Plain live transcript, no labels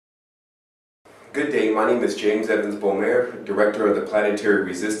Good day, my name is James Evans Bomar, Director of the Planetary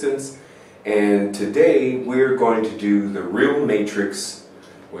Resistance, and today we're going to do the real matrix,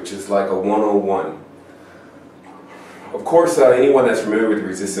 which is like a 101. Of course, anyone that's familiar with the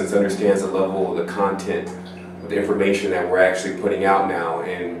resistance understands the level of the content of the information that we're actually putting out now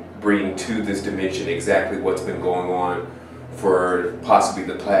and bringing to this dimension exactly what's been going on for possibly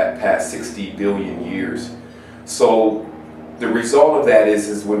the past 60 billion years. So the result of that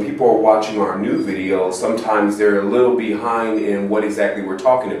is when people are watching our new videos, sometimes they're a little behind in what exactly we're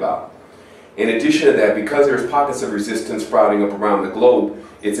talking about. In addition to that, because there's pockets of resistance sprouting up around the globe,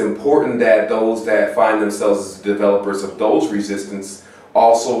 it's important that those that find themselves as developers of those resistance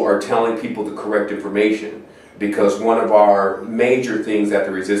also are telling people the correct information. Because one of our major things at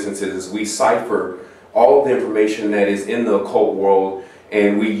the resistance is we cipher all of the information that is in the occult world,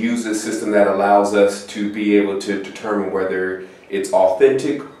 and we use a system that allows us to be able to determine whether it's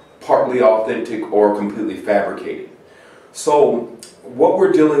authentic, partly authentic, or completely fabricated. So what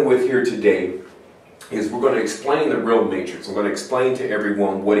we're dealing with here today is we're going to explain the real matrix. I'm going to explain to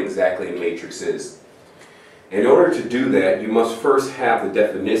everyone what exactly a matrix is. In order to do that, you must first have the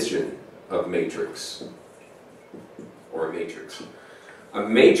definition of matrix, or a matrix. A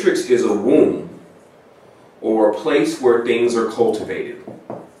matrix is a womb, or a place where things are cultivated.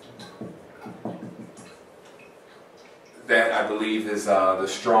 That, I believe, is the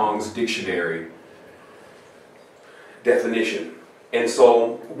Strong's Dictionary definition. And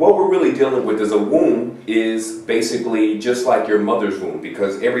so what we're really dealing with is a womb is basically just like your mother's womb,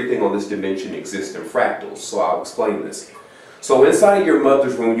 because everything on this dimension exists in fractals. So I'll explain this. So inside your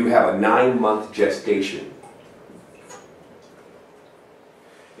mother's womb, you have a 9-month gestation.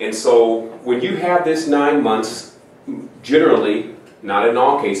 And so when you have this 9 months, generally, not in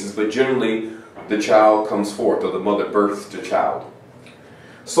all cases, but generally the child comes forth, or the mother births the child.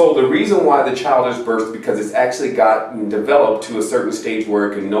 So the reason why the child is birthed is because it's actually gotten developed to a certain stage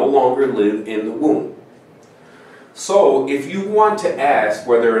where it can no longer live in the womb. So if you want to ask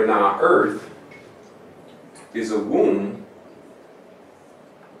whether or not Earth is a womb,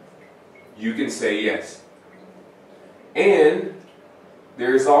 you can say yes. And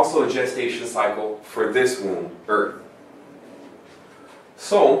there is also a gestation cycle for this womb, Earth.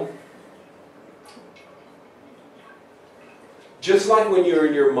 So, just like when you're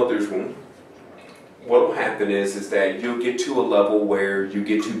in your mother's womb, what will happen is that you'll get to a level where you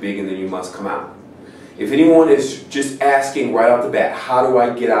get too big and then you must come out. If anyone is just asking right off the bat, how do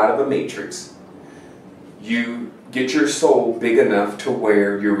I get out of a matrix? You get your soul big enough to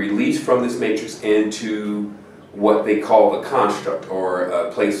where you're released from this matrix into what they call the construct, or a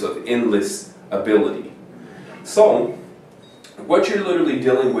place of endless ability. So what you're literally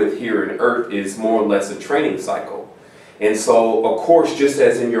dealing with here in Earth is more or less a training cycle. And so, of course, just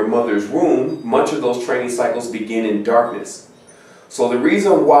as in your mother's womb, much of those training cycles begin in darkness. So the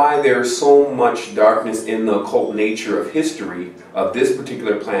reason why there's so much darkness in the occult nature of history of this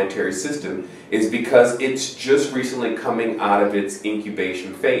particular planetary system is because it's just recently coming out of its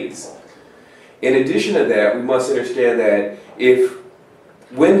incubation phase. In addition to that, we must understand that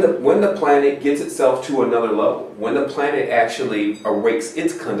when the planet gets itself to another level, when the planet actually awakes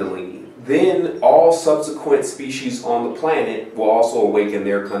its Kundalini, then all subsequent species on the planet will also awaken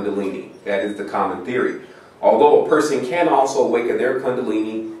their Kundalini. That is the common theory. Although a person can also awaken their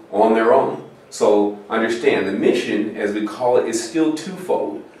Kundalini on their own. So understand, the mission, as we call it, is still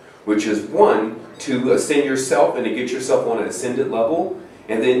twofold, which is one, to ascend yourself and to get yourself on an ascendant level,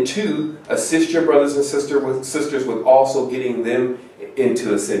 and then two, assist your brothers and sisters with also getting them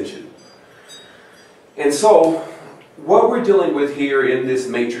into ascension. And so what we're dealing with here in this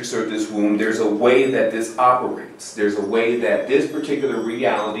matrix, or this womb, there's a way that this operates. There's a way that this particular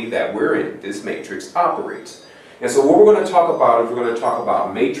reality that we're in, this matrix, operates. And so what we're going to talk about is we're going to talk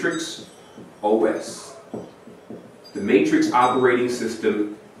about Matrix OS, the matrix operating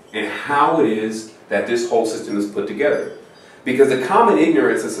system, and how it is that this whole system is put together. Because the common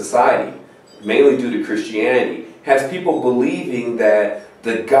ignorance of society, mainly due to Christianity, has people believing that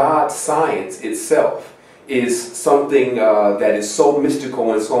the God science itself is something that is so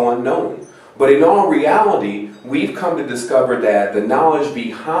mystical and so unknown. But in all reality, we've come to discover that the knowledge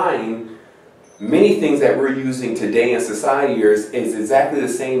behind many things that we're using today in society is exactly the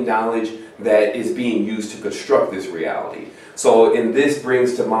same knowledge that is being used to construct this reality. So, and this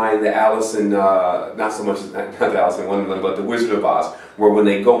brings to mind the Alice in, not so much, not the Alice in Wonderland, but the Wizard of Oz, where when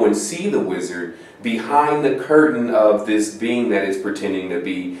they go and see the wizard, behind the curtain of this being that is pretending to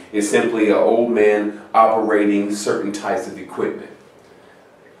be is simply an old man operating certain types of equipment.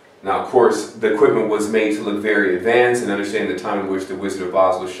 Now, of course, the equipment was made to look very advanced, and understanding the time in which the Wizard of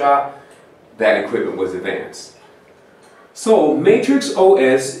Oz was shot, that equipment was advanced. So Matrix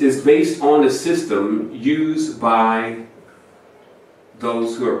OS is based on a system used by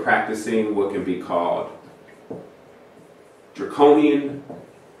those who are practicing what can be called draconian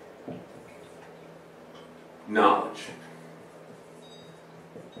knowledge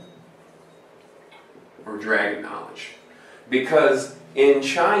or dragon knowledge. Because in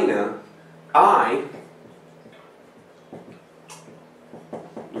China,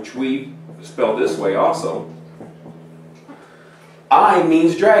 which we spell this way also, I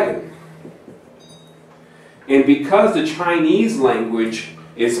means dragon. And because the Chinese language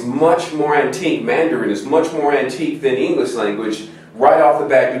is much more antique, Mandarin is much more antique than English language, right off the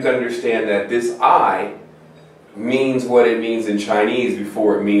bat you can understand that this I means what it means in Chinese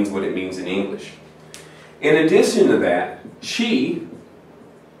before it means what it means in English. In addition to that, Qi,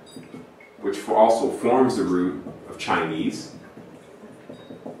 which also forms the root of Chinese,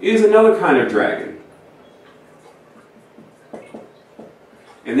 is another kind of dragon.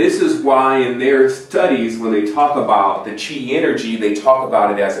 And this is why in their studies, when they talk about the Qi energy, they talk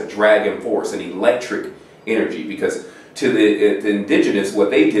about it as a dragon force, an electric energy. Because to the indigenous,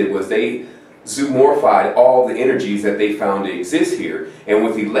 what they did was they zoomorphied all the energies that they found to exist here. And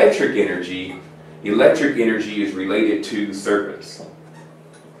with electric energy is related to serpents.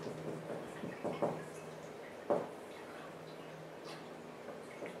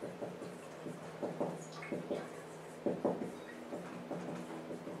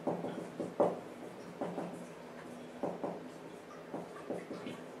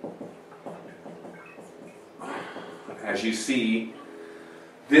 As you see,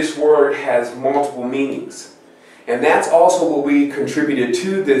 this word has multiple meanings. And that's also what we contributed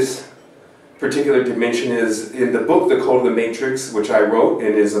to this particular dimension is in the book, The Code of the Matrix, which I wrote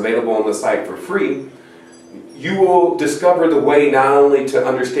and is available on the site for free. You will discover the way not only to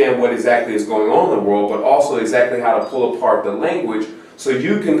understand what exactly is going on in the world, but also exactly how to pull apart the language so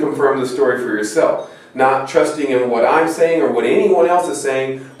you can confirm the story for yourself. Not trusting in what I'm saying or what anyone else is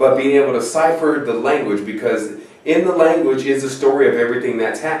saying, but being able to cipher the language, because in the language is the story of everything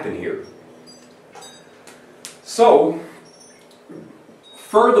that's happened here. So,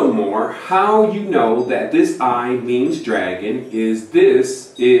 furthermore, how you know that this I means dragon is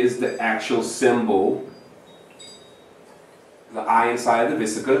this is the actual symbol. The I inside of the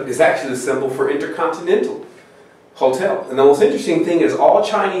Vesica is actually the symbol for Intercontinental Hotel. And the most interesting thing is all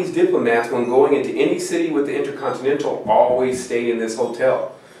Chinese diplomats, when going into any city with the Intercontinental, always stay in this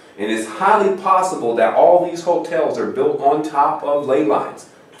hotel. And it's highly possible that all these hotels are built on top of ley lines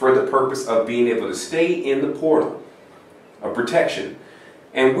for the purpose of being able to stay in the portal of protection.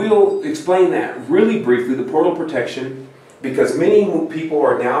 And we'll explain that really briefly, the portal protection, because many people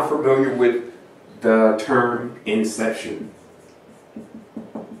are now familiar with the term Inception.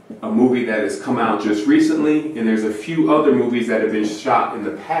 A movie that has come out just recently, and there's a few other movies that have been shot in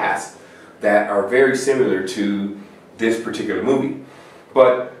the past that are very similar to this particular movie.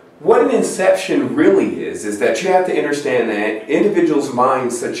 But what an inception really is that you have to understand that individuals'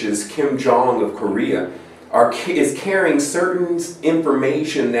 minds, such as Kim Jong of Korea, is carrying certain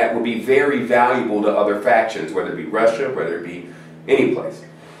information that will be very valuable to other factions, whether it be Russia, whether it be any place.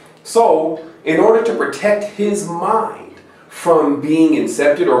 So, in order to protect his mind from being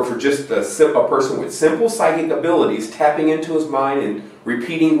incepted, or for just a person with simple psychic abilities tapping into his mind and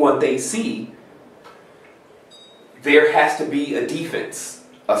repeating what they see, there has to be a defense.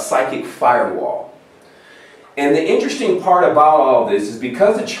 A psychic firewall. And the interesting part about all this is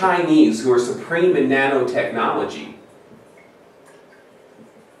because the Chinese, who are supreme in nanotechnology,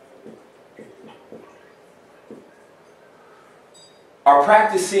 are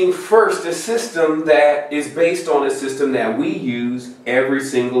practicing first a system that is based on a system that we use every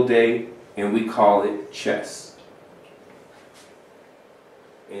single day, and we call it chess.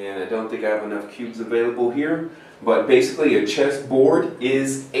 And I don't think I have enough cubes available here. But basically a chess board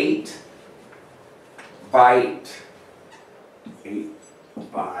is 8 by 8. 8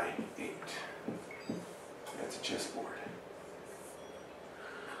 by 8. That's a chess board.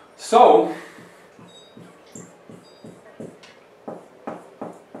 So,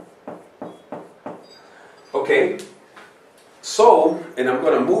 okay. So, and I'm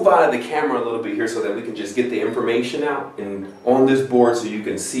going to move out of the camera a little bit here so that we can just get the information out and on this board so you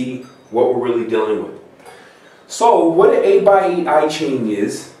can see what we're really dealing with. So what an 8 by 8 I chain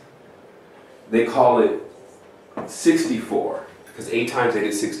is, they call it 64, because 8 times 8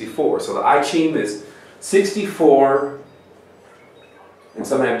 is 64. So the I chain is 64, and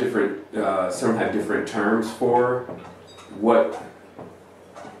some have different terms for what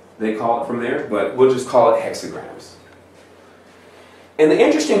they call it from there, but we'll just call it hexagrams. And the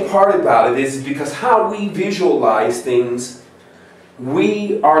interesting part about it is because how we visualize things,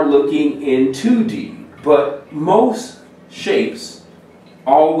 we are looking in 2D, but most shapes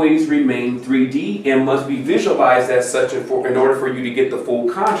always remain 3D and must be visualized as such in order for you to get the full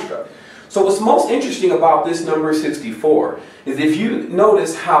construct. So what's most interesting about this number 64 is if you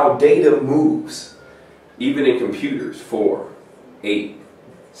notice how data moves, even in computers, 4, 8,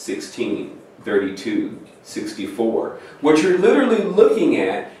 16, 32, 64. What you're literally looking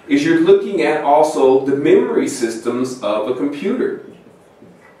at is you're looking at also the memory systems of a computer.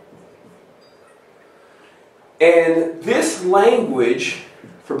 And this language,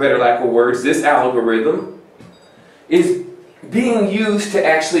 for better lack of words, this algorithm is being used to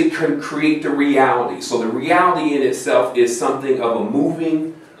actually create the reality. So the reality in itself is something of a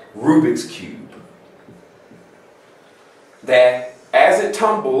moving Rubik's Cube that as it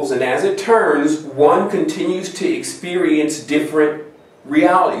tumbles and as it turns, one continues to experience different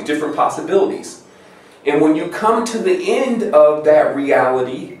realities, different possibilities. And when you come to the end of that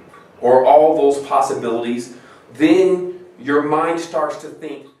reality, or all those possibilities, then your mind starts to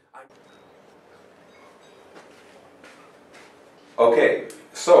think. Okay,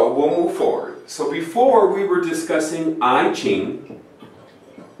 so we'll move forward. So before we were discussing I Ching,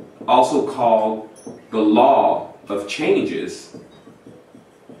 also called the law of changes,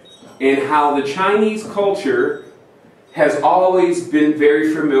 and how the Chinese culture has always been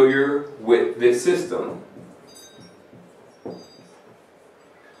very familiar with this system.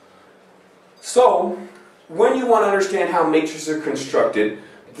 So, when you want to understand how matrices are constructed,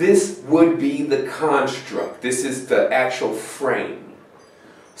 this would be the construct. This is the actual frame.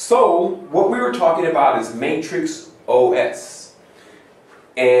 So, what we were talking about is matrix OS.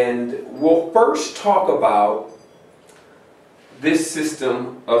 And we'll first talk about this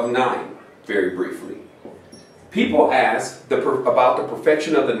system of 9, very briefly. People ask about the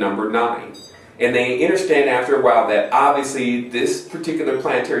perfection of the number 9. And they understand after a while that obviously this particular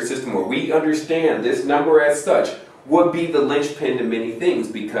planetary system, where we understand this number as such, would be the linchpin to many things,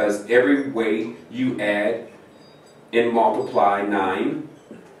 because every way you add and multiply 9,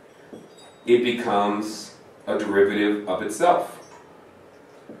 it becomes a derivative of itself.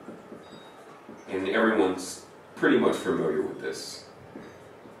 And everyone's pretty much familiar with this.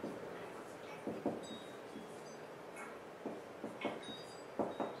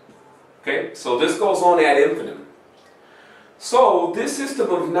 Okay, so this goes on ad infinitum. So this system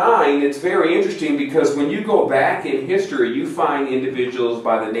of 9, it's very interesting because when you go back in history, you find individuals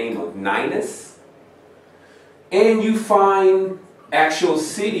by the name of Ninus, and you find actual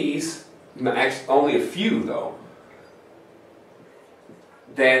cities, only a few though,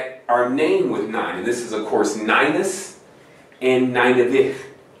 that are named with 9. And this is of course Ninus and Nineveh,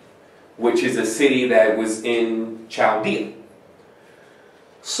 which is a city that was in Chaldea.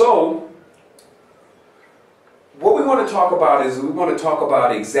 So what we want to talk about is we want to talk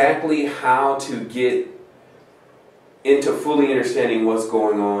about exactly how to get into fully understanding what's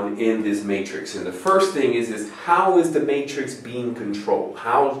going on in this matrix. And the first thing is how is the matrix being controlled?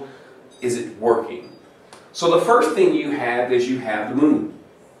 How is it working? So the first thing you have is you have the moon.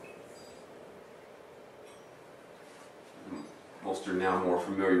 Most are now more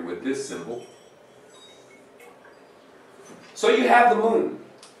familiar with this symbol. So you have the moon.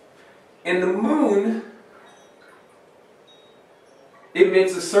 And the moon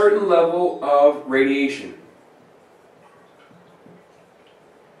emits a certain level of radiation.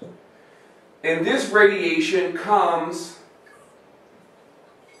 And this radiation comes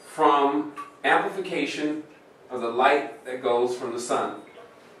from amplification of the light that goes from the sun.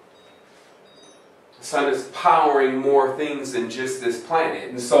 The sun is powering more things than just this planet.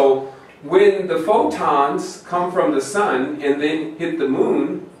 And so when the photons come from the sun and then hit the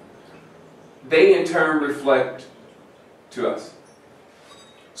moon, they in turn reflect to us.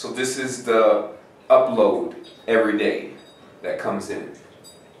 So this is the upload every day that comes in.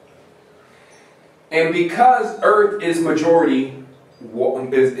 And because Earth is majority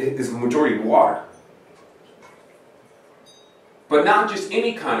water, but not just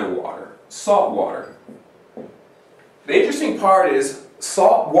any kind of water, salt water. The interesting part is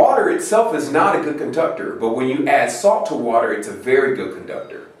salt water itself is not a good conductor, but when you add salt to water, it's a very good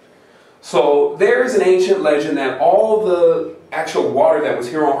conductor. So there's an ancient legend that all the actual water that was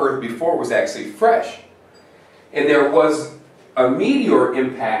here on Earth before was actually fresh. And there was a meteor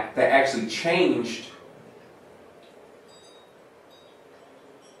impact that actually changed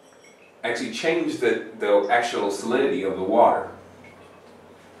the actual salinity of the water.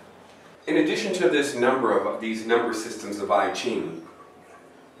 In addition to this these number systems of I Ching,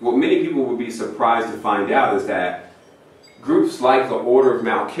 what many people would be surprised to find out is that groups like the Order of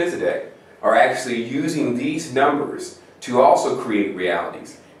Melchizedek are actually using these numbers to also create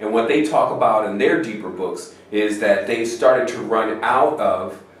realities. And what they talk about in their deeper books is that they started to run out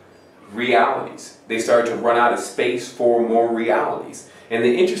of realities. They started to run out of space for more realities. And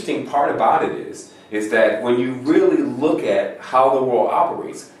the interesting part about it is that when you really look at how the world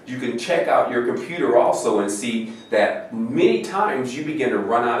operates, you can check out your computer also and see that many times you begin to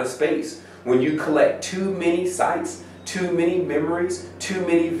run out of space. When you collect too many sites, too many memories, too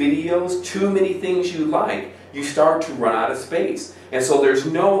many videos, too many things you like, you start to run out of space. And so there's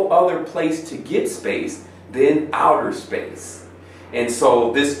no other place to get space than outer space. And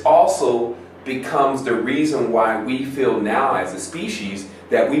so this also becomes the reason why we feel now as a species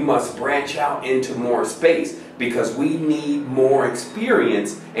that we must branch out into more space, because we need more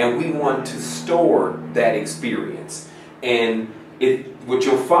experience and we want to store that experience. And what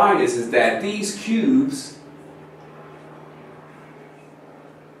you'll find is that these cubes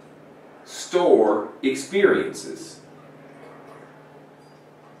store experiences.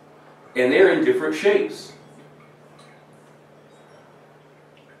 And they're in different shapes.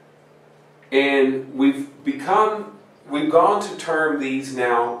 And we've gone to term these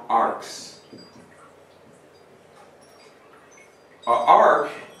now arcs. An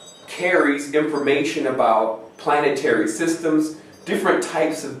arc carries information about planetary systems, different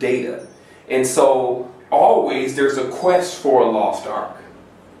types of data. And so always there's a quest for a lost ark.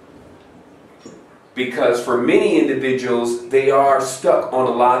 Because for many individuals, they are stuck on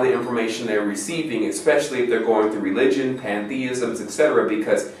a lot of the information they're receiving, especially if they're going through religion, pantheisms, etc.,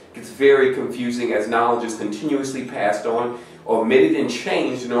 because it's very confusing as knowledge is continuously passed on, omitted and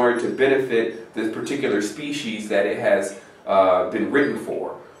changed in order to benefit this particular species that it has been written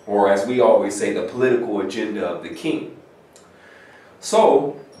for, or as we always say, the political agenda of the king.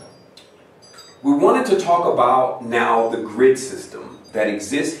 So, we wanted to talk about now the grid system that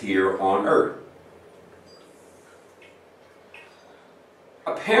exists here on Earth.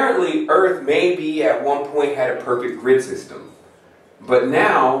 Apparently, Earth maybe at one point had a perfect grid system, but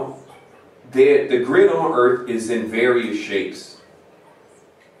now the grid on Earth is in various shapes.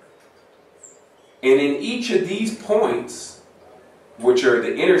 And in each of these points, which are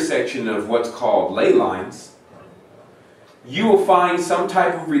the intersection of what's called ley lines, you will find some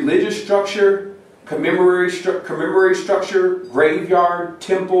type of religious structure, commemoratory structure, graveyard,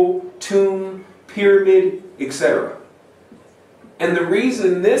 temple, tomb, pyramid, etc. And the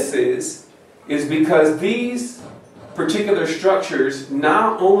reason this is because these particular structures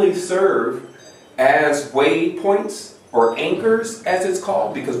not only serve as waypoints or anchors, as it's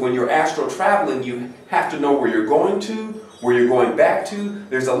called, because when you're astral traveling, you have to know where you're going to, where you're going back to.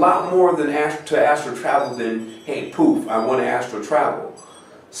 There's a lot more than to astral travel than, hey, poof, I want to astral travel.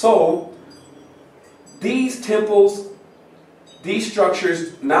 So these temples, these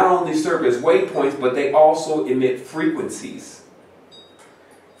structures not only serve as waypoints, but they also emit frequencies.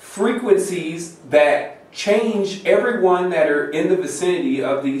 Frequencies that change everyone that are in the vicinity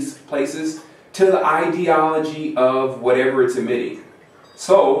of these places to the ideology of whatever it's emitting.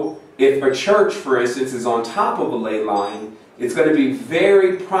 So, if a church, for instance, is on top of a ley line, it's going to be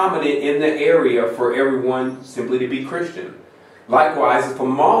very prominent in the area for everyone simply to be Christian. Likewise, if a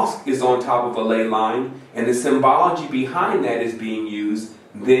mosque is on top of a ley line and the symbology behind that is being used,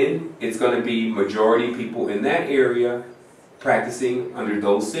 then it's going to be majority people in that area practicing under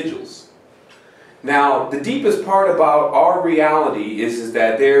those sigils. Now, the deepest part about our reality is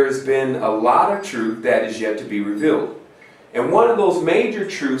that there's been a lot of truth that is yet to be revealed. And one of those major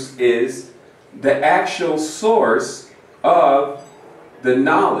truths is the actual source of the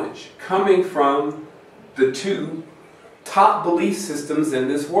knowledge coming from the two top belief systems in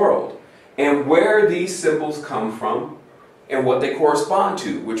this world, and where these symbols come from and what they correspond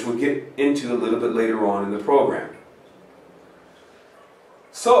to, which we'll get into a little bit later on in the program.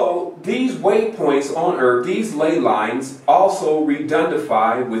 So these waypoints on Earth, these ley lines, also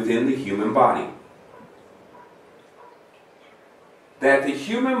redundify within the human body. That the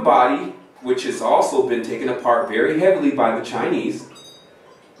human body, which has also been taken apart very heavily by the Chinese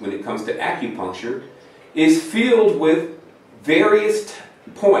when it comes to acupuncture, is filled with various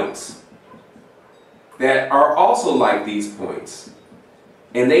points that are also like these points.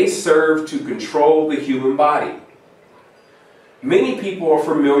 And they serve to control the human body. Many people are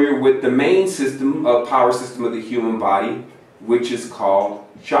familiar with the main system of power system of the human body, which is called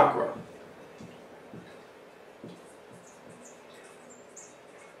chakra.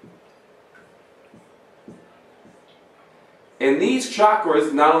 And these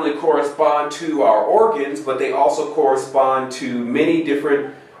chakras not only correspond to our organs, but they also correspond to many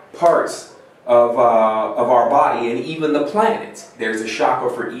different parts of our body, and even the planets. There's a chakra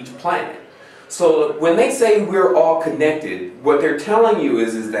for each planet. So when they say we're all connected, what they're telling you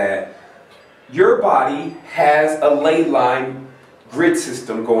is that your body has a ley line grid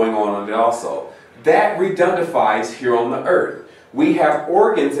system going on it also. That redundifies here on the earth. We have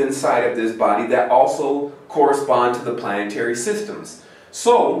organs inside of this body that also correspond to the planetary systems.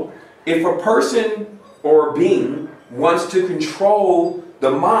 So if a person or a being wants to control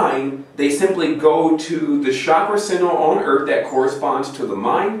the mind, they simply go to the chakra center on earth that corresponds to the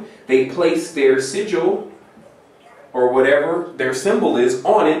mind. They place their sigil or whatever their symbol is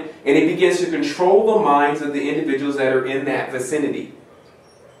on it, and it begins to control the minds of the individuals that are in that vicinity.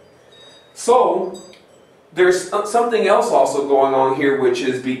 So there's something else also going on here, which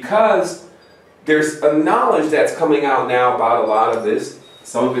is because there's a knowledge that's coming out now about a lot of this.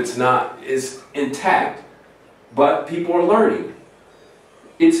 Some of it's not is intact, but people are learning.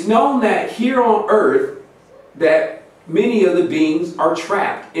 It's known that here on earth that many of the beings are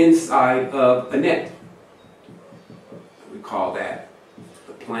trapped inside of a net. We call that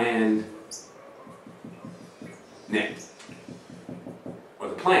the planned net, or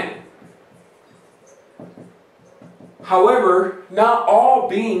the planet. However, not all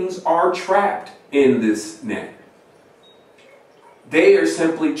beings are trapped in this net. They are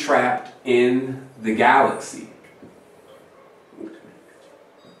simply trapped in the galaxy.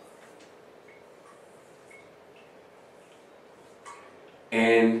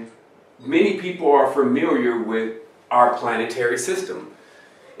 And many people are familiar with our planetary system.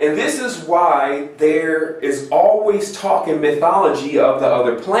 And this is why there is always talk in mythology of the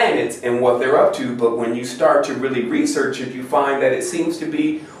other planets and what they're up to, but when you start to really research it, you find that it seems to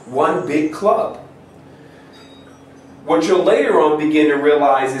be one big club. What you'll later on begin to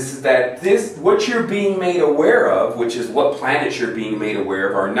realize is that what you're being made aware of, which is what planets you're being made aware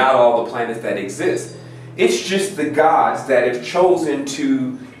of, are not all the planets that exist. It's just the gods that have chosen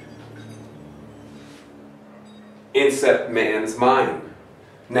to incept man's mind.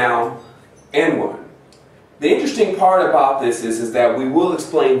 Now, N1. The interesting part about this is that we will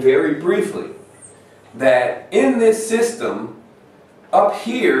explain very briefly that in this system, up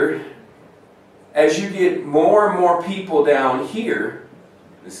here, as you get more and more people down here,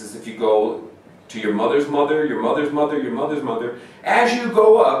 this is if you go to your mother's mother, your mother's mother, your mother's mother, as you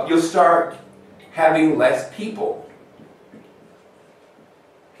go up, you'll start having less people.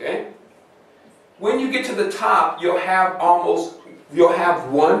 Okay? When you get to the top, you'll have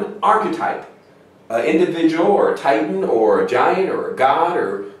one archetype, an individual or a titan or a giant or a god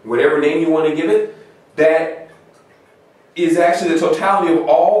or whatever name you want to give it, that is actually the totality of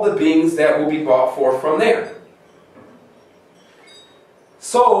all the beings that will be brought forth from there.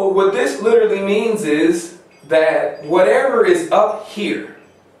 So what this literally means is that whatever is up here,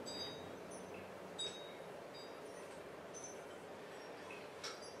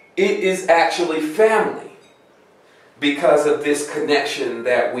 it is actually family because of this connection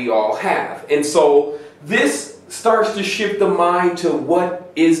that we all have. And so this starts to shift the mind to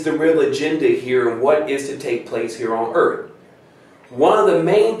what is the real agenda here and what is to take place here on earth. One of the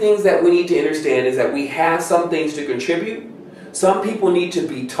main things that we need to understand is that we have some things to contribute. Some people need to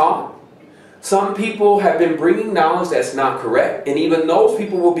be taught. Some people have been bringing knowledge that's not correct, and even those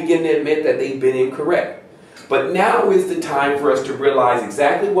people will begin to admit that they've been incorrect. But now is the time for us to realize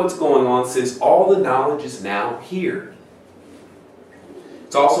exactly what's going on, since all the knowledge is now here.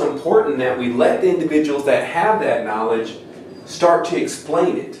 It's also important that we let the individuals that have that knowledge start to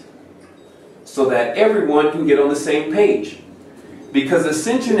explain it so that everyone can get on the same page. Because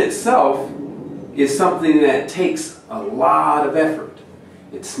ascension itself is something that takes a lot of effort.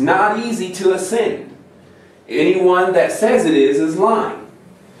 It's not easy to ascend. Anyone that says it is lying.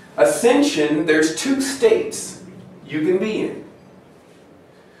 Ascension, there's two states you can be in.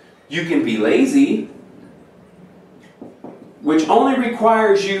 You can be lazy, which only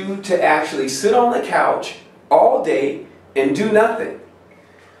requires you to actually sit on the couch all day and do nothing.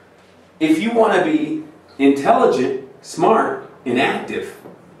 If you want to be intelligent, smart, and active,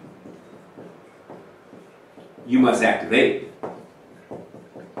 you must activate.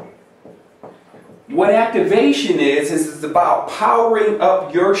 What activation is about powering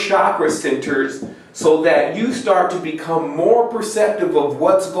up your chakra centers so that you start to become more perceptive of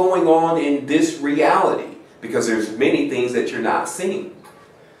what's going on in this reality, because there's many things that you're not seeing.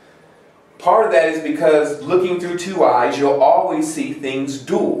 Part of that is because looking through two eyes, you'll always see things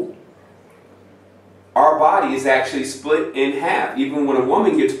dual. Our body is actually split in half. Even when a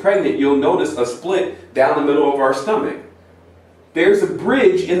woman gets pregnant, you'll notice a split down the middle of our stomach. There's a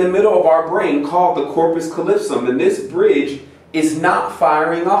bridge in the middle of our brain called the corpus callosum, and this bridge is not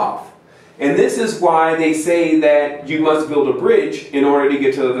firing off. And this is why they say that you must build a bridge in order to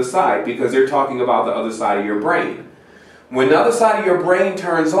get to the other side, because they're talking about the other side of your brain. When the other side of your brain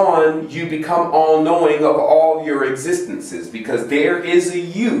turns on, you become all-knowing of all your existences, because there is a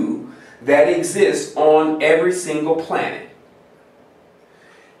you that exists on every single planet.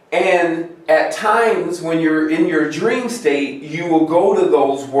 And at times when you're in your dream state, you will go to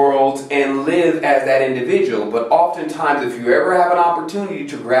those worlds and live as that individual. But oftentimes, if you ever have an opportunity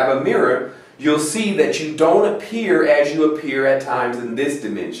to grab a mirror, you'll see that you don't appear as you appear at times in this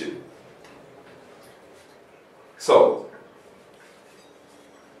dimension. So,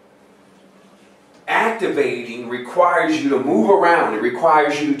 activating requires you to move around. It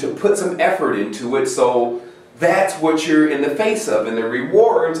requires you to put some effort into it. So that's what you're in the face of, and the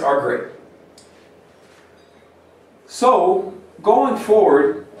rewards are great. So, going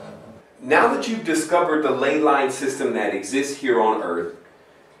forward, now that you've discovered the ley line system that exists here on Earth,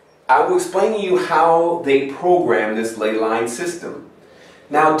 I will explain to you how they program this ley line system.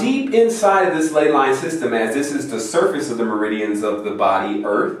 Now, deep inside of this ley line system, as this is the surface of the meridians of the body,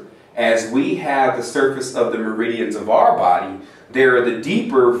 Earth, as we have the surface of the meridians of our body, there are the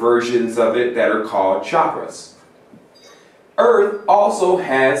deeper versions of it that are called chakras. Earth also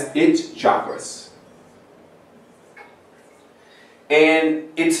has its chakras. And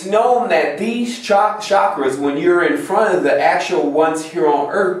it's known that these chakras, when you're in front of the actual ones here on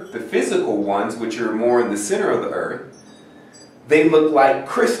Earth, the physical ones, which are more in the center of the Earth, they look like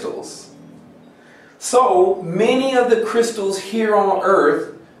crystals. So many of the crystals here on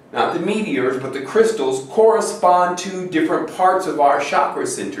Earth, not the meteors, but the crystals, correspond to different parts of our chakra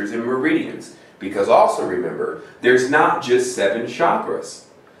centers and meridians. Because also remember, there's not just 7 chakras.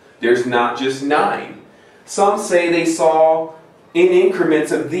 There's not just 9. Some say they saw in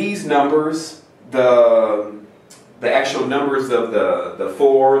increments of these numbers, the actual numbers of the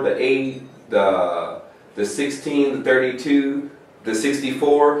 4, the 8, the 16, the 32, the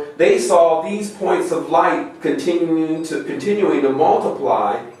 64. They saw these points of light continuing to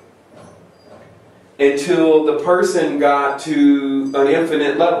multiply until the person got to an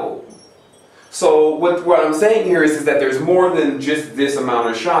infinite level. So what I'm saying here is that there's more than just this amount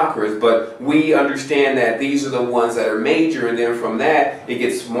of chakras, but we understand that these are the ones that are major, and then from that it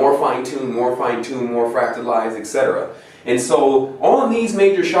gets more fine-tuned, more fractalized, etc. And so on these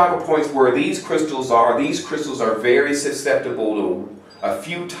major chakra points where these crystals are very susceptible to a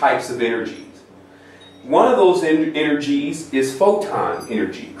few types of energies. One of those energies is photon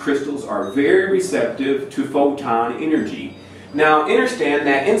energy. Crystals are very receptive to photon energy. Now understand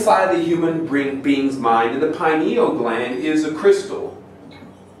that inside the human being's mind, the pineal gland is a crystal.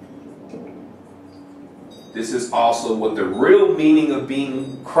 This is also what the real meaning of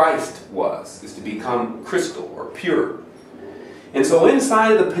being Christ was, is to become crystal or pure. And so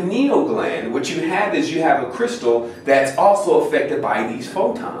inside of the pineal gland, what you have is you have a crystal that's also affected by these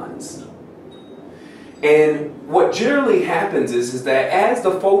photons. And what generally happens is that as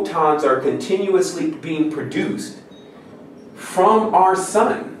the photons are continuously being produced from our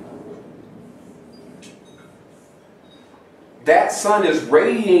sun, that sun is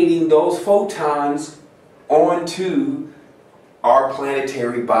radiating those photons onto our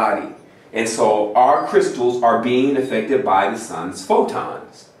planetary body. And so our crystals are being affected by the sun's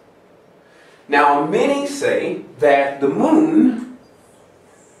photons. Now many say that the moon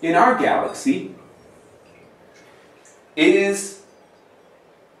in our galaxy is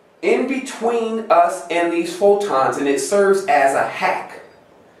in between us and these photons, and it serves as a hack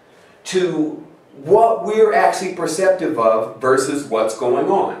to what we're actually perceptive of versus what's going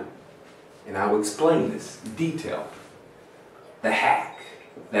on. And I'll explain this in detail. The hack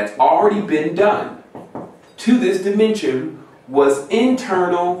that's already been done to this dimension was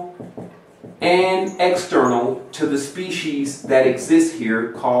internal and external to the species that exists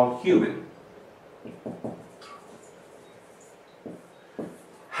here called human.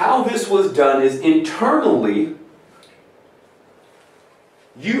 How this was done is internally,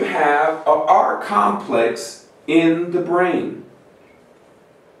 you have an R complex in the brain.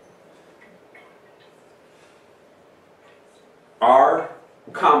 R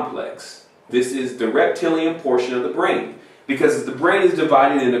complex. This is the reptilian portion of the brain. Because as the brain is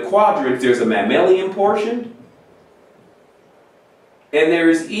divided into quadrants, there's a mammalian portion, and there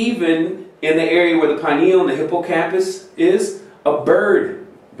is even, in the area where the pineal and the hippocampus is, a bird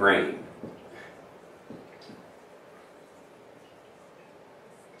brain.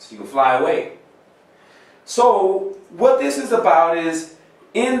 So you can fly away. So what this is about is,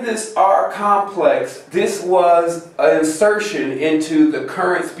 in this R complex, this was an insertion into the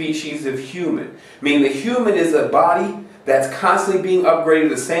current species of human. Meaning the human is a body that's constantly being upgraded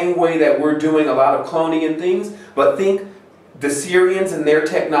the same way that we're doing a lot of cloning and things. But think the Syrians and their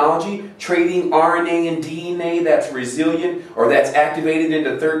technology, trading RNA and DNA that's resilient or that's activated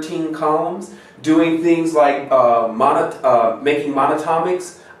into 13 columns, doing things like making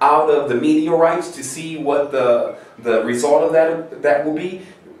monatomics out of the meteorites to see what the result of that will be,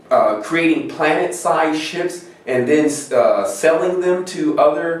 creating planet-sized ships and then selling them to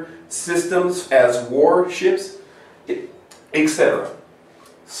other systems as warships, etc.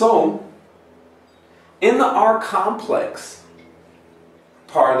 So, in the R complex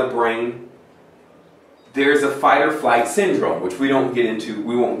part of the brain, there's a fight or flight syndrome, which we won't get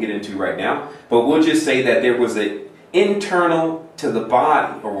into right now, but we'll just say that there was an internal to the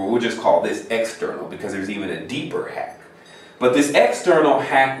body, or we'll just call this external, because there's even a deeper hack. But this external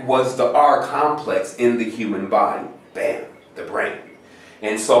hack was the R complex in the human body. Bam, the brain.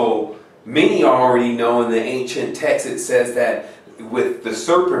 And so many already know in the ancient texts it says that with the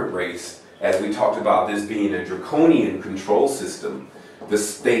serpent race, as we talked about this being a draconian control system,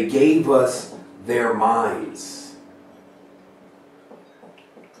 they gave us their minds.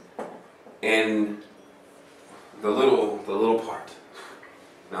 And the little part,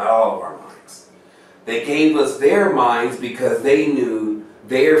 not all of our minds. They gave us their minds because they knew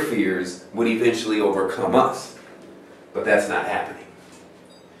their fears would eventually overcome us. But that's not happening.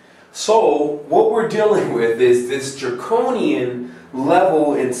 So what we're dealing with is this draconian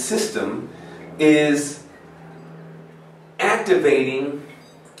level and system is activating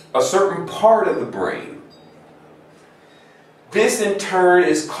a certain part of the brain. This in turn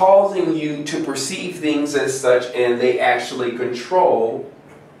is causing you to perceive things as such, and they actually control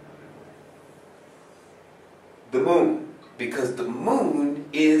the moon, because the moon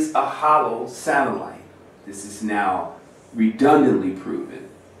is a hollow satellite. This is now redundantly proven.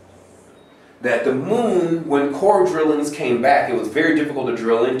 That the moon, when core drillings came back, it was very difficult to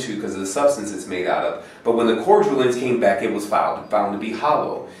drill into because of the substance it's made out of. But when the core drillings came back, it was found to be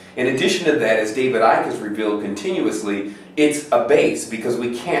hollow. In addition to that, as David Icke has revealed continuously, it's a base because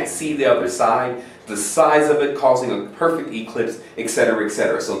we can't see the other side, the size of it causing a perfect eclipse, etc.,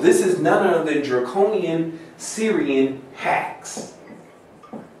 etc. So this is none other than draconian Syrian hacks.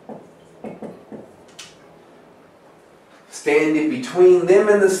 Standing between them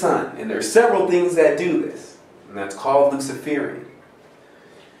and the sun. And there are several things that do this. And that's called Luciferian.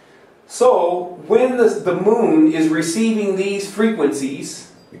 So, when the moon is receiving these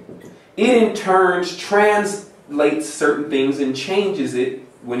frequencies, it in turn translates certain things and changes it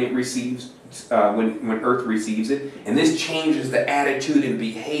when it receives, when Earth receives it. And this changes the attitude and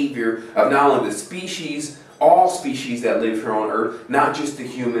behavior of not only the species, all species that live here on Earth, not just the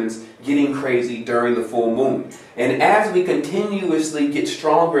humans, getting crazy during the full moon. And as we continuously get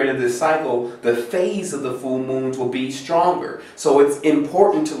stronger into this cycle, the phase of the full moons will be stronger. So it's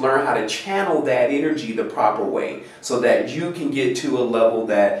important to learn how to channel that energy the proper way so that you can get to a level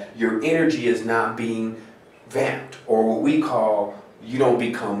that your energy is not being vamped, or what we call, you don't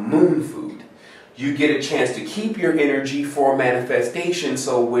become moon food. You get a chance to keep your energy for manifestation,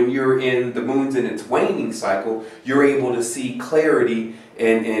 so when you're in the moon's in its waning cycle, you're able to see clarity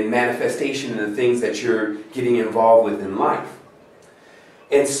and manifestation in the things that you're getting involved with in life.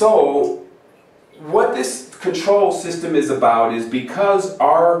 And so what this control system is about is, because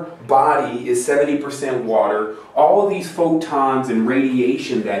our body is 70% water, all of these photons and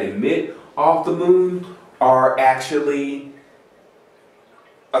radiation that emit off the moon are actually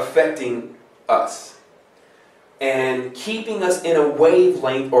affecting us and keeping us in a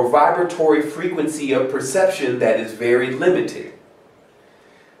wavelength or vibratory frequency of perception that is very limited.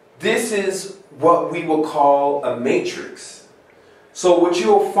 This is what we will call a matrix. So what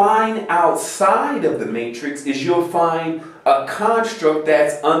you'll find outside of the matrix is you'll find a construct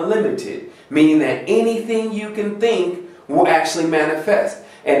that's unlimited, meaning that anything you can think will actually manifest.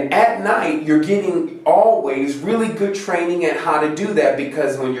 And at night, you're getting always really good training at how to do that,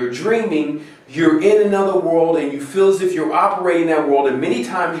 because when you're dreaming, you're in another world and you feel as if you're operating that world, and many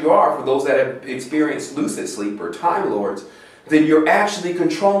times you are, for those that have experienced lucid sleep or Time Lords, then you're actually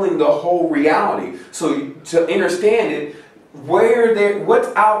controlling the whole reality. So to understand it, what's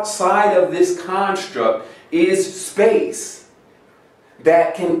outside of this construct is space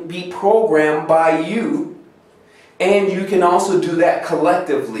that can be programmed by you, and you can also do that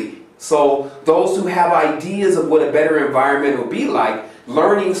collectively. So those who have ideas of what a better environment will be like,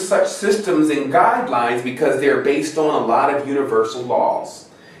 learning such systems and guidelines, because they're based on a lot of universal laws.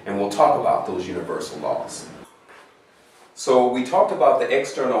 And we'll talk about those universal laws. So we talked about the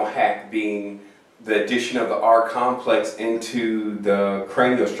external hack being the addition of the R complex into the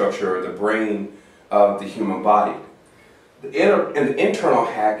cranial structure or the brain of the human body. And the internal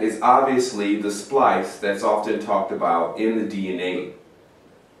hack is obviously the splice that's often talked about in the DNA.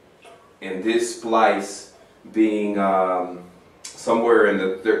 And this splice being somewhere in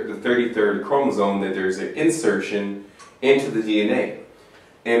the 33rd chromosome, that there's an insertion into the DNA.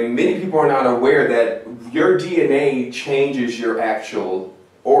 And many people are not aware that your DNA changes your actual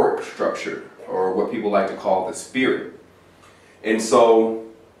auric structure, or what people like to call the spirit. And so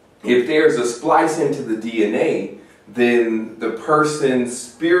if there's a splice into the DNA, then the person's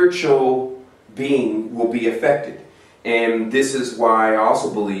spiritual being will be affected. And this is why I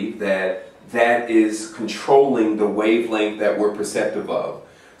also believe that that is controlling the wavelength that we're perceptive of.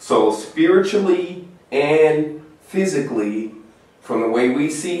 So spiritually and physically, from the way we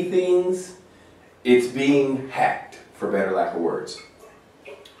see things, it's being hacked, for better lack of words.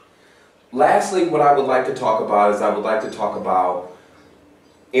 Lastly, what I would like to talk about is I would like to talk about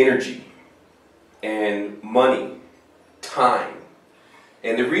energy and money, time.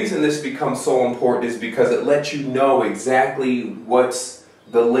 And the reason this becomes so important is because it lets you know exactly what's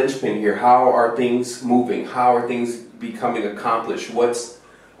the linchpin here. How are things moving? How are things becoming accomplished? What's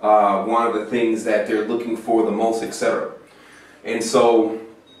one of the things that they're looking for the most, etc. And so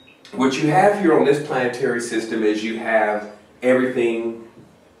what you have here on this planetary system is you have everything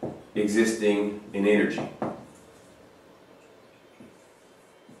existing in energy.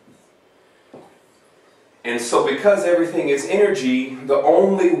 And so because everything is energy, the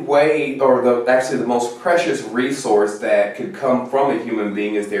only way, or actually the most precious resource that could come from a human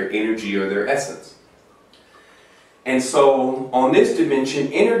being is their energy or their essence. And so on this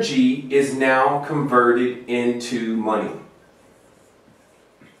dimension, energy is now converted into money.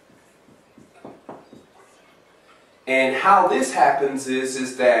 And how this happens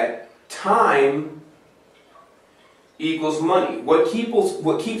is that time equals money. What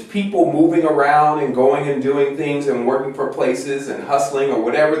keeps people moving around and going and doing things and working for places and hustling or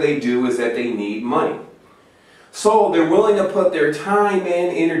whatever they do is that they need money. So they're willing to put their time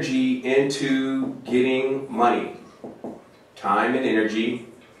and energy into getting money. Time and energy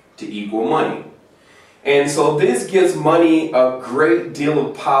to equal money. And so this gives money a great deal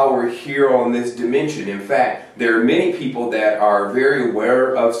of power here on this dimension. In fact, there are many people that are very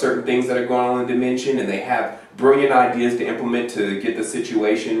aware of certain things that are going on in the dimension, and they have brilliant ideas to implement to get the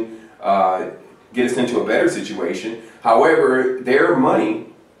situation, get us into a better situation. However, their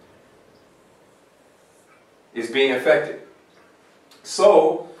money is being affected.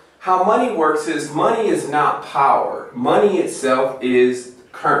 So, how money works is money is not power. Money itself is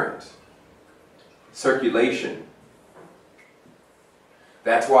current. Circulation.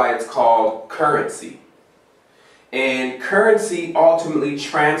 That's why it's called currency. And currency ultimately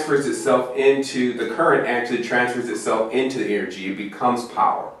transfers itself into, the current actually transfers itself into the energy. It becomes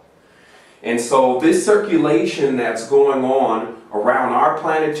power. And so this circulation that's going on around our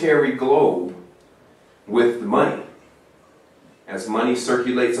planetary globe with money, as money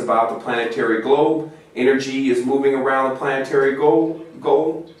circulates about the planetary globe, energy is moving around the planetary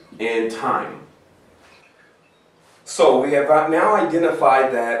globe, and time. So we have now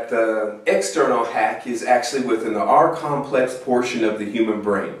identified that the external hack is actually within the R complex portion of the human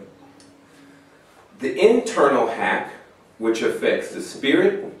brain. The internal hack, which affects the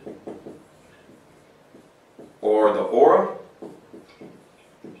spirit or the aura,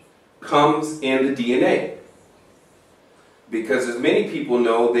 comes in the DNA. Because as many people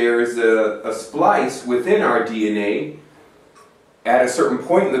know, there is a splice within our DNA at a certain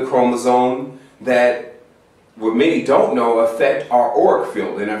point in the chromosome that, what many don't know, affect our auric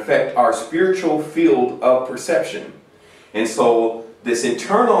field and affect our spiritual field of perception. And so this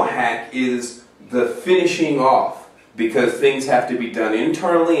internal hack is the finishing off, because things have to be done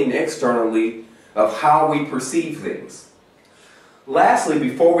internally and externally of how we perceive things. Lastly,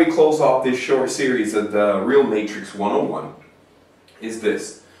 before we close off this short series of the Real Matrix 101, is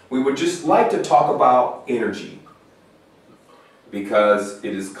this. We would just like to talk about energy, because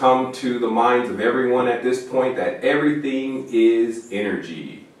it has come to the minds of everyone at this point that everything is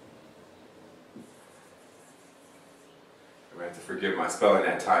energy. I have to forgive my spelling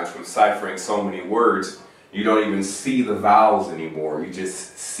at times from ciphering so many words. You don't even see the vowels anymore. You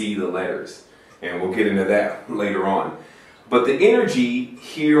just see the letters. And we'll get into that later on. But the energy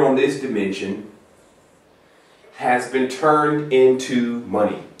here on this dimension has been turned into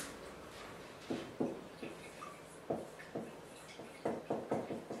money.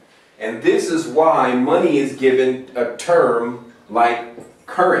 And this is why money is given a term like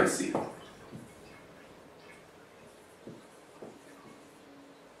currency.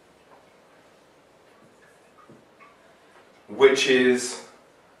 Which is,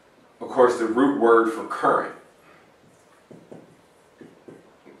 of course, the root word for current.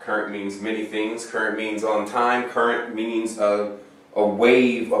 Current means many things. Current means on time. Current means a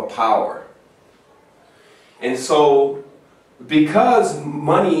wave of power. And so, because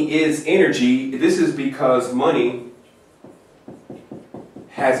money is energy, this is because money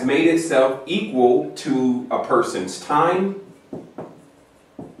has made itself equal to a person's time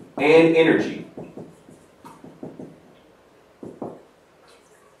and energy.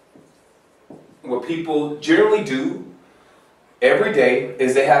 What people generally do every day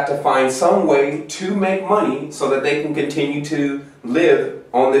is they have to find some way to make money so that they can continue to live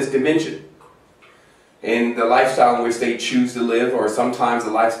on this dimension. In the lifestyle in which they choose to live, or sometimes the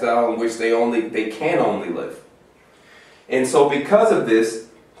lifestyle in which they can only live. And so because of this,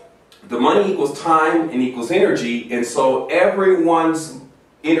 the money equals time and equals energy, and so everyone's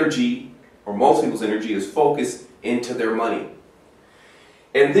energy, or most people's energy, is focused into their money.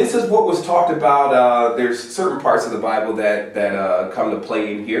 And this is what was talked about. There's certain parts of the Bible that come to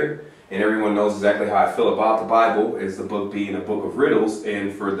play in here. And everyone knows exactly how I feel about the Bible, as the book being a book of riddles.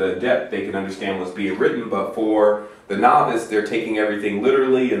 And for the adept, they can understand what's being written. But for the novice, they're taking everything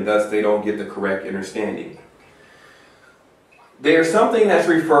literally, and thus they don't get the correct understanding. There's something that's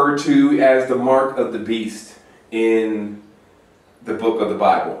referred to as the mark of the beast in the book of the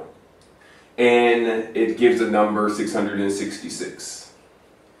Bible. And it gives a number 666.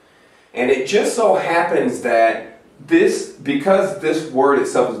 And it just so happens that because this word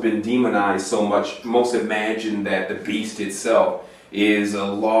itself has been demonized so much, most imagine that the beast itself is a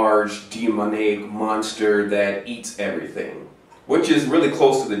large demonic monster that eats everything, which is really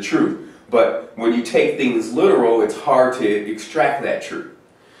close to the truth. But when you take things literal, it's hard to extract that truth.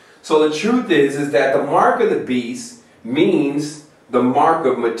 So the truth is that the mark of the beast means the mark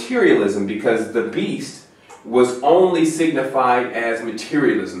of materialism, because the beast was only signified as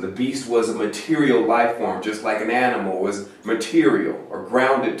materialism. The beast was a material life form, just like an animal was material or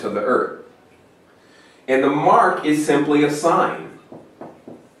grounded to the earth. And the mark is simply a sign.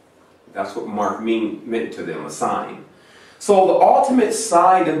 That's what mark meant to them, a sign. So the ultimate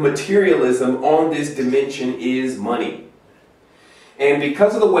side of materialism on this dimension is money. And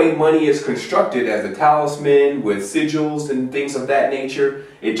because of the way money is constructed as a talisman with sigils and things of that nature,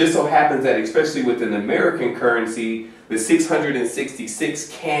 it just so happens that, especially within American currency, the 666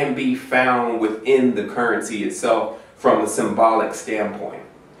 can be found within the currency itself from a symbolic standpoint.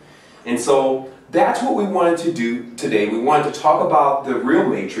 And so that's what we wanted to do today. We wanted to talk about the real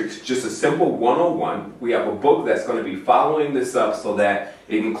matrix, just a simple 101. We have a book that's going to be following this up so that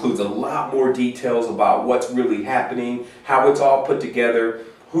it includes a lot more details about what's really happening, how it's all put together,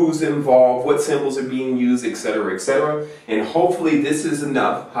 who's involved, what symbols are being used, etc., etc. And hopefully this is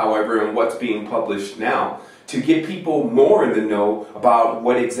enough, however, in what's being published now, to get people more in the know about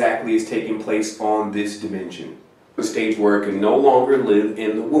what exactly is taking place on this dimension. The stage where it can no longer live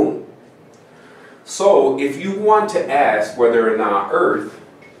in the womb. So if you want to ask whether or not Earth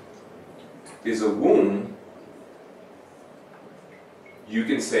is a womb, you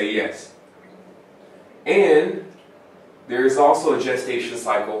can say yes. And there is also a gestation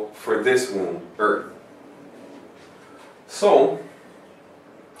cycle for this womb, Earth. So,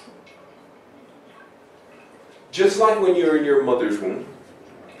 just like when you're in your mother's womb,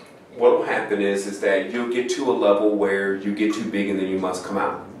 what will happen is that you'll get to a level where you get too big and then you must come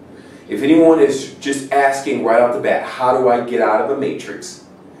out. If anyone is just asking right off the bat, how do I get out of a matrix?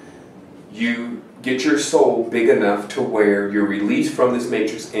 You get your soul big enough to where you're released from this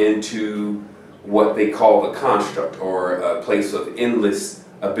matrix into what they call the construct, or a place of endless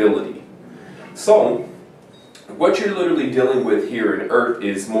ability. So, what you're literally dealing with here in Earth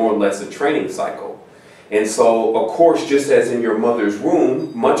is more or less a training cycle. And so, of course, just as in your mother's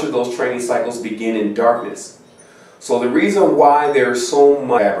womb, much of those training cycles begin in darkness. So the reason why there's so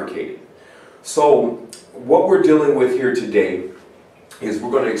much fabricated. So what we're dealing with here today is we're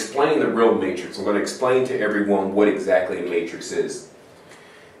going to explain the real matrix. I'm going to explain to everyone what exactly a matrix is.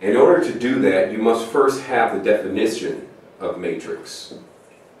 In order to do that, you must first have the definition of matrix,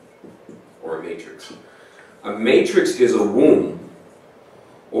 or a matrix. A matrix is a womb,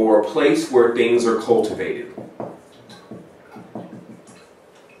 or a place where things are cultivated.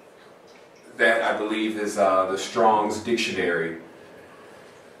 That, I believe, is the Strong's Dictionary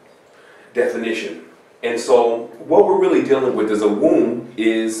definition. And so what we're really dealing with is a womb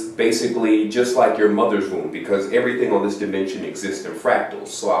is basically just like your mother's womb, because everything on this dimension exists in fractals.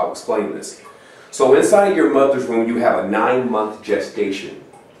 So I'll explain this. So inside your mother's womb, you have a 9-month gestation.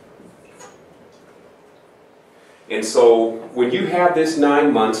 And so when you have this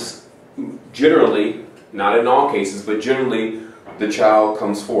 9 months, generally, not in all cases, but generally, the child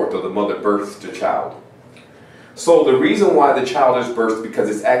comes forth, or the mother births the child. So the reason why the child is birthed is because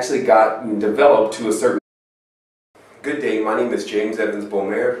it's actually gotten developed to a certain... Good day, my name is James Evans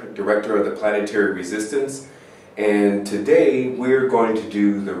Bomar, Director of the Planetary Resistance, and today we're going to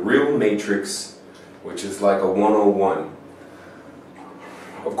do the real matrix, which is like a 101.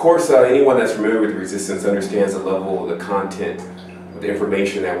 Of course, anyone that's familiar with the resistance understands the level of the content, the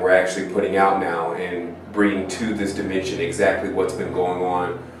information that we're actually putting out now and bringing to this dimension exactly what's been going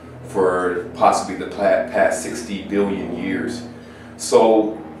on for possibly the past 60 billion years.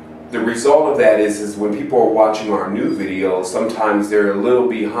 So the result of that is when people are watching our new videos, sometimes they're a little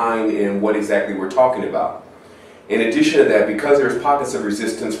behind in what exactly we're talking about. In addition to that, because there's pockets of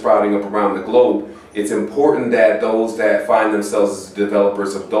resistance sprouting up around the globe, it's important that those that find themselves as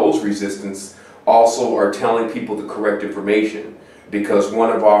developers of those resistance also are telling people the correct information. Because one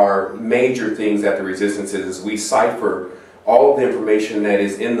of our major things at the resistance is we cipher all of the information that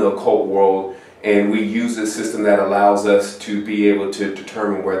is in the occult world, and we use a system that allows us to be able to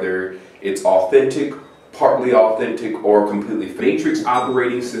determine whether it's authentic, partly authentic, or completely fake. Matrix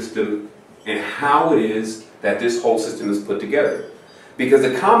operating system and how it is that this whole system is put together. Because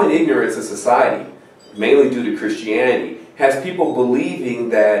the common ignorance of society, mainly due to Christianity, has people believing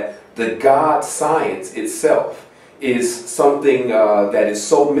that the God science itself is something that is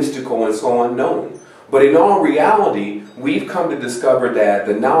so mystical and so unknown. But in all reality, we've come to discover that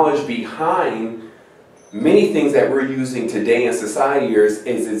the knowledge behind many things that we're using today in society is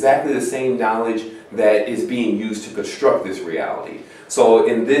exactly the same knowledge that is being used to construct this reality. So,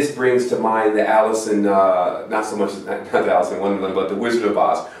 and this brings to mind the Alice in, not so much, not the Alice in Wonderland, but the Wizard of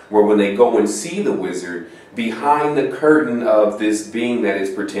Oz, where when they go and see the wizard, behind the curtain of this being that is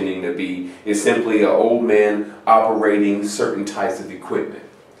pretending to be is simply an old man operating certain types of equipment.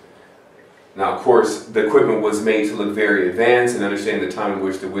 Now, of course, the equipment was made to look very advanced, and understanding the time in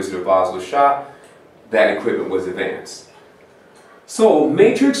which the Wizard of Oz was shot, that equipment was advanced. So,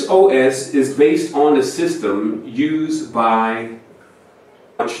 Matrix OS is based on a system used by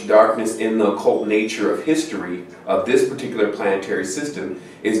much darkness in the occult nature of history of this particular planetary system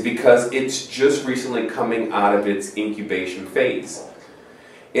is because it's just recently coming out of its incubation phase.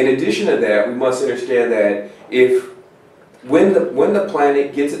 In addition to that, we must understand that when the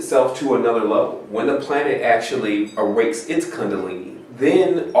planet gets itself to another level, when the planet actually awakes its Kundalini,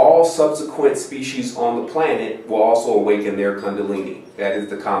 then all subsequent species on the planet will also awaken their Kundalini. That is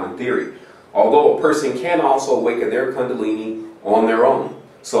the common theory. Although a person can also awaken their Kundalini on their own.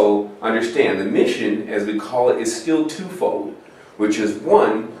 So understand, the mission, as we call it, is still twofold, which is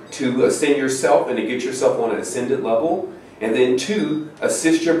one, to ascend yourself and to get yourself on an ascendant level, and then two,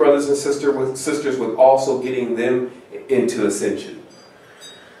 assist your brothers and sisters with also getting them into ascension.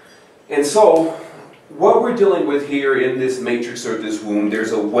 And so, what we're dealing with here in this matrix or this womb,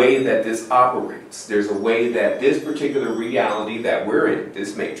 there's a way that this operates. There's a way that this particular reality that we're in,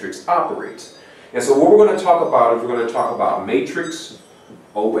 this matrix, operates. And so what we're going to talk about is we're going to talk about Matrix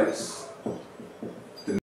OS.